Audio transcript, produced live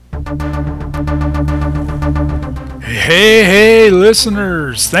Hey,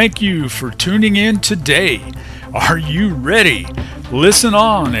 listeners, thank you for tuning in today. Are you ready? Listen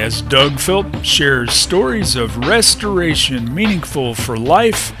on as Doug Philp shares stories of restoration meaningful for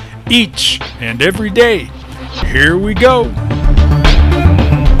life each and every day. Here we go.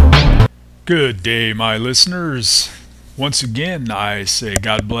 Good day, my listeners. Once again, I say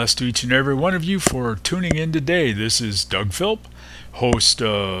God bless to each and every one of you for tuning in today. This is Doug Philp, host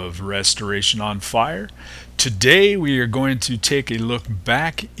of Restoration on Fire. Today we are going to take a look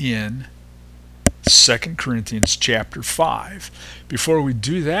back in 2 Corinthians chapter 5. Before we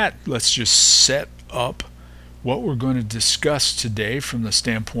do that, let's just set up what we're going to discuss today from the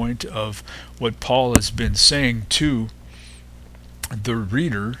standpoint of what Paul has been saying to the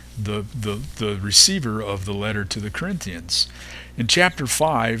reader, the receiver of the letter to the Corinthians. In chapter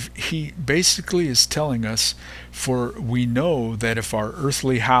 5, he basically is telling us, for we know that if our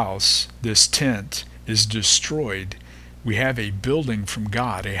earthly house, this tent, is destroyed, we have a building from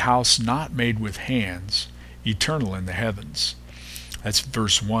God, a house not made with hands, eternal in the heavens. That's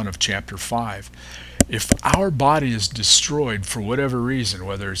verse 1 of chapter 5. If our body is destroyed for whatever reason,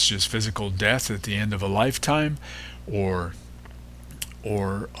 whether it's just physical death at the end of a lifetime, or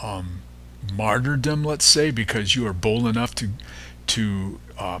martyrdom, let's say, because you are bold enough to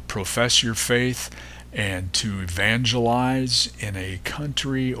profess your faith and to evangelize in a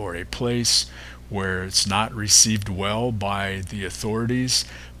country or a place where it's not received well by the authorities,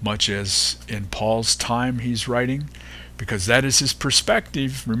 much as in Paul's time he's writing, because that is his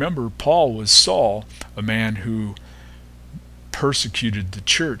perspective. Remember, Paul was Saul, a man who persecuted the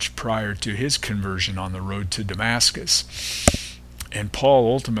church prior to his conversion on the road to Damascus. And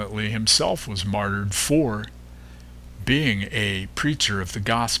Paul ultimately himself was martyred for being a preacher of the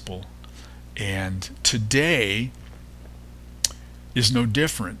gospel. And today is no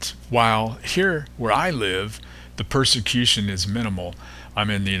different. While here where I live, the persecution is minimal. I'm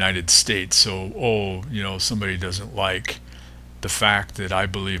in the United States, so, somebody doesn't like the fact that I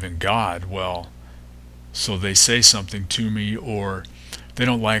believe in God. Well, so they say something to me, or they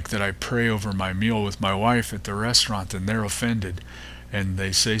don't like that I pray over my meal with my wife at the restaurant, and they're offended, and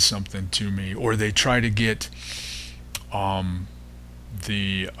they say something to me, or they try to get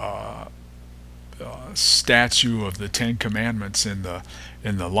the statue of the Ten Commandments in the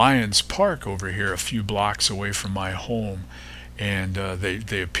Lions Park over here, a few blocks away from my home, and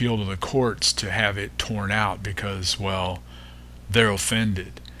they appeal to the courts to have it torn out because, well, they're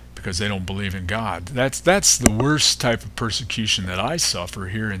offended because they don't believe in God. That's the worst type of persecution that I suffer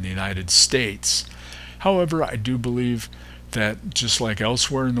here in the United States. However, I do believe that just like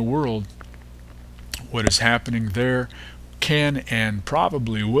elsewhere in the world, what is happening there can and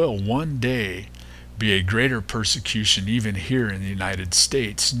probably will one day be a greater persecution even here in the United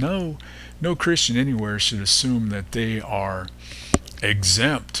States. No Christian anywhere should assume that they are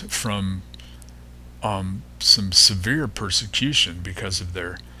exempt from some severe persecution because of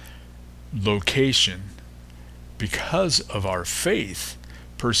their location. Because of our faith,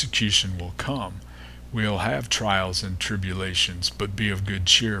 persecution will come. We'll have trials and tribulations, but be of good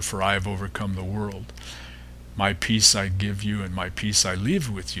cheer, for I have overcome the world. My peace I give you, and my peace I leave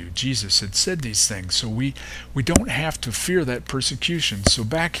with you. Jesus had said these things, so we don't have to fear that persecution. So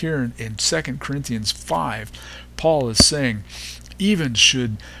back here in 2 Corinthians 5, Paul is saying, even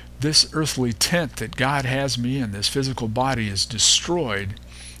should this earthly tent that God has me in, this physical body, is destroyed,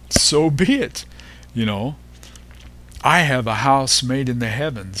 so be it. I have a house made in the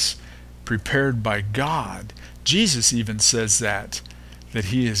heavens, prepared by God. Jesus even says that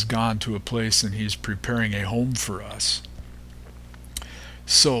he has gone to a place and he's preparing a home for us.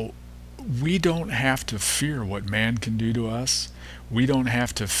 So we don't have to fear what man can do to us. We don't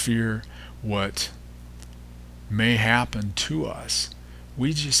have to fear what may happen to us.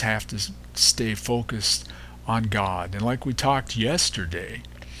 We just have to stay focused on God. And like we talked yesterday,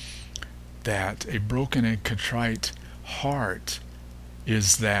 that a broken and contrite heart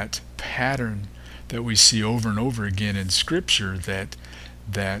is that pattern that we see over and over again in Scripture that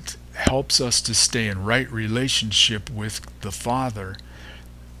helps us to stay in right relationship with the Father.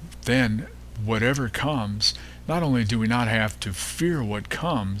 Then whatever comes, not only do we not have to fear what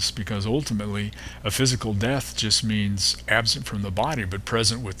comes, because ultimately a physical death just means absent from the body but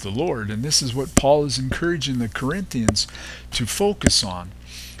present with the Lord. And this is what Paul is encouraging the Corinthians to focus on,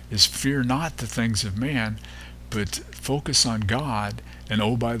 is fear not the things of man, but focus on God. And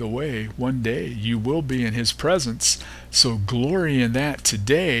oh, by the way, one day you will be in his presence. So glory in that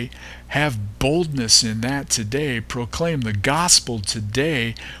today. Have boldness in that today. Proclaim the gospel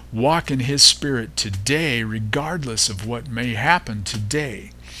today. Walk in his spirit today, regardless of what may happen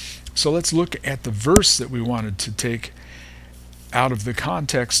today. So let's look at the verse that we wanted to take out of the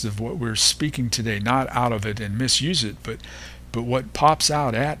context of what we're speaking today, not out of it and misuse it, but what pops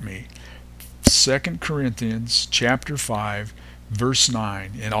out at me. 2 Corinthians chapter 5, verse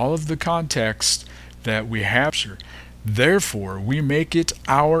 9, in all of the context that we have here. Therefore, we make it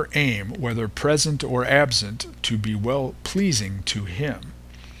our aim, whether present or absent, to be well pleasing to him.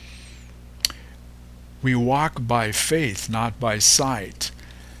 We walk by faith, not by sight,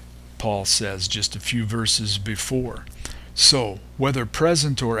 Paul says just a few verses before. So, whether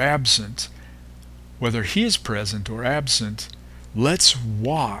present or absent, whether he is present or absent, let's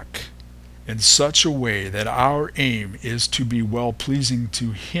walk in such a way that our aim is to be well pleasing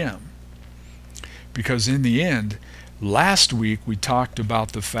to him. Because in the end, last week we talked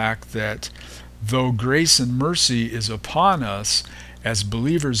about the fact that though grace and mercy is upon us as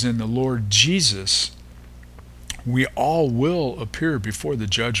believers in the Lord Jesus, we all will appear before the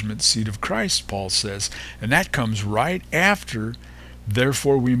judgment seat of Christ, Paul says. And that comes right after,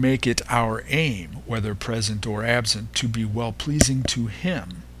 therefore we make it our aim, whether present or absent, to be well pleasing to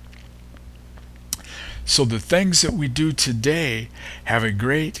him. So the things that we do today have a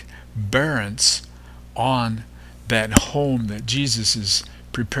great bearance on that home that Jesus is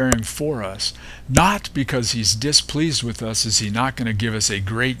preparing for us. Not because he's displeased with us, is he not going to give us a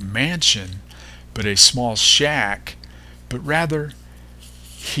great mansion, but a small shack, but rather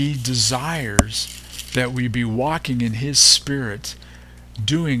he desires that we be walking in his Spirit,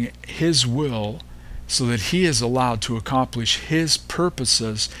 doing his will, so that he is allowed to accomplish his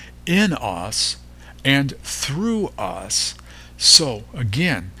purposes in us and through us. So,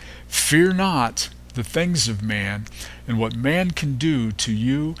 again, fear not the things of man, and what man can do to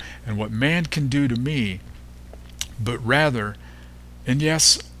you, and what man can do to me, but rather, and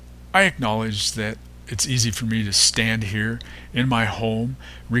yes, I acknowledge that it's easy for me to stand here in my home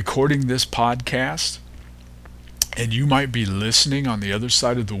recording this podcast, and you might be listening on the other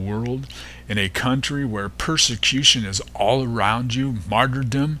side of the world in a country where persecution is all around you,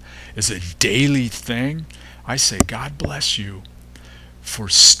 martyrdom is a daily thing. I say, God bless you for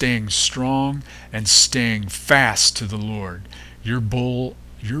staying strong and staying fast to the Lord. Your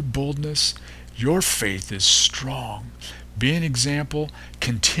boldness, your faith is strong. Be an example.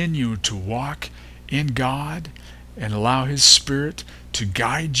 Continue to walk in God and allow his Spirit to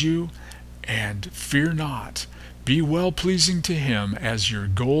guide you, and fear not. Be well pleasing to him as your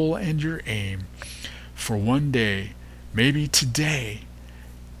goal and your aim. For one day, maybe today,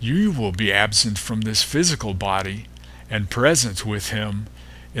 you will be absent from this physical body and present with him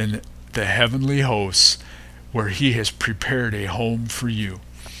in the heavenly hosts, where he has prepared a home for you.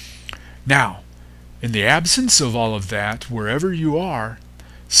 Now, in the absence of all of that, wherever you are,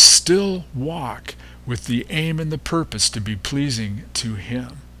 still walk with the aim and the purpose to be pleasing to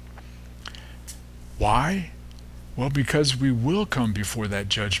him. Why? Well, because we will come before that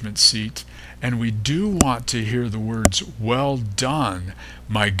judgment seat, and we do want to hear the words, "Well done,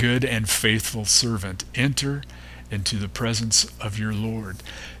 my good and faithful servant. Enter into the presence of your Lord."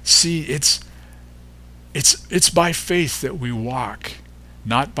 See, it's by faith that we walk,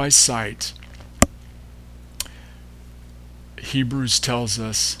 not by sight. Hebrews tells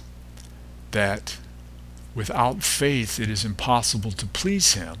us that without faith it is impossible to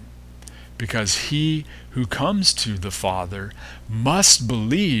please him, because he who comes to the Father must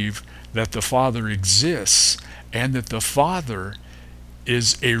believe that the Father exists, and that the Father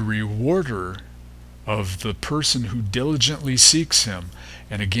is a rewarder of the person who diligently seeks him.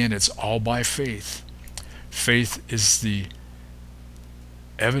 And again, it's all by faith. Faith is the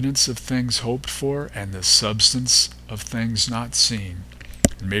evidence of things hoped for and the substance of things not seen.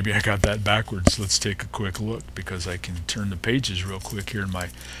 And maybe I got that backwards. Let's take a quick look, because I can turn the pages real quick here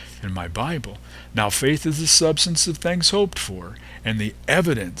in my Bible. Now, faith is the substance of things hoped for and the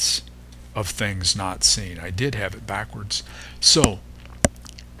evidence of things not seen. I did have it backwards. So,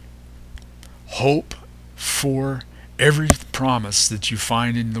 hope for every promise that you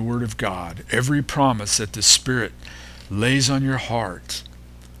find in the Word of God, every promise that the Spirit lays on your heart,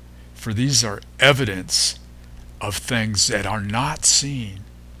 for these are evidence of things that are not seen,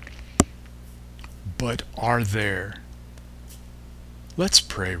 but are there. Let's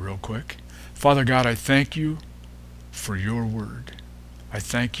pray real quick. Father God, I thank you for your word. I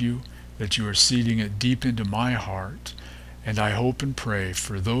thank you that you are seeding it deep into my heart, and I hope and pray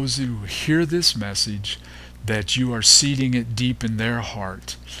for those who hear this message that you are seeding it deep in their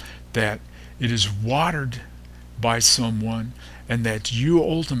heart, that it is watered by someone, and that you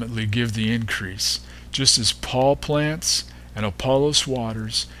ultimately give the increase. Just as Paul plants and Apollos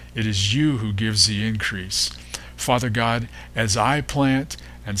waters, it is you who gives the increase. Father God, as I plant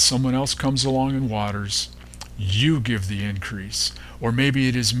and someone else comes along and waters, you give the increase. Or maybe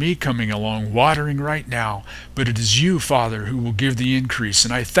it is me coming along watering right now, but it is you, Father, who will give the increase.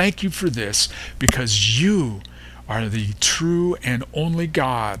 And I thank you for this because you are the true and only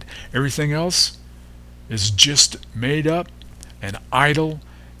God. Everything else is just made up and idle,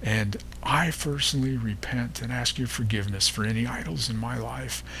 and I personally repent and ask your forgiveness for any idols in my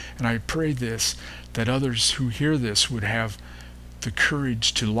life. And I pray this, that others who hear this would have the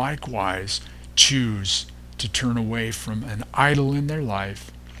courage to likewise choose to turn away from an idol in their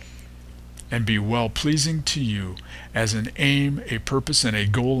life and be well-pleasing to you as an aim, a purpose, and a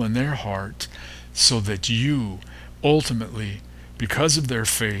goal in their heart, so that you ultimately, because of their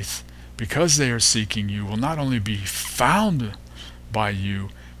faith, because they are seeking you, will not only be found by you,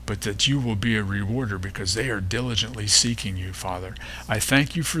 but that you will be a rewarder because they are diligently seeking you, Father. I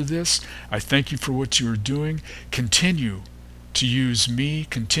thank you for this. I thank you for what you are doing. Continue to use me,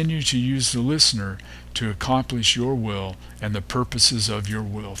 continue to use the listener to accomplish your will and the purposes of your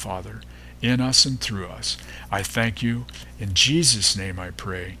will, Father, in us and through us. I thank you. In Jesus' name I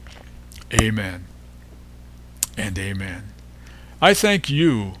pray. Amen and amen. I thank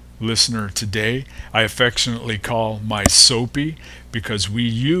you, listener, today. I affectionately call my Soapy because we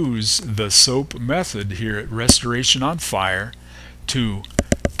use the SOAP method here at Restoration on Fire to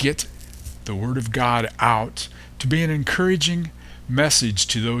get the Word of God out, to be an encouraging message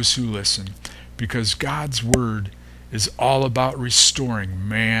to those who listen, because God's Word is all about restoring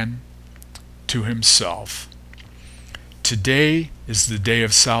man to himself. Today is the day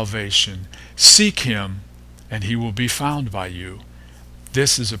of salvation. Seek him, and he will be found by you.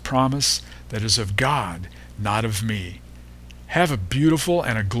 This is a promise that is of God, not of me. Have a beautiful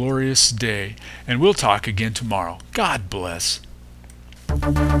and a glorious day, and we'll talk again tomorrow. God bless.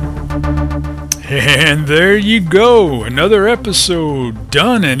 And there you go, another episode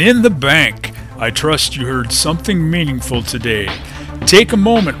done and in the bank. I trust you heard something meaningful today. Take a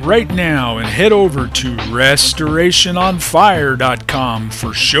moment right now and head over to restorationonfire.com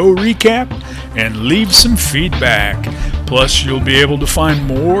for show recap and leave some feedback. Plus, you'll be able to find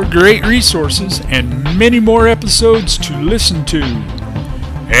more great resources and many more episodes to listen to.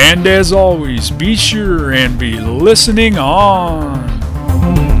 And as always, be sure and be listening on.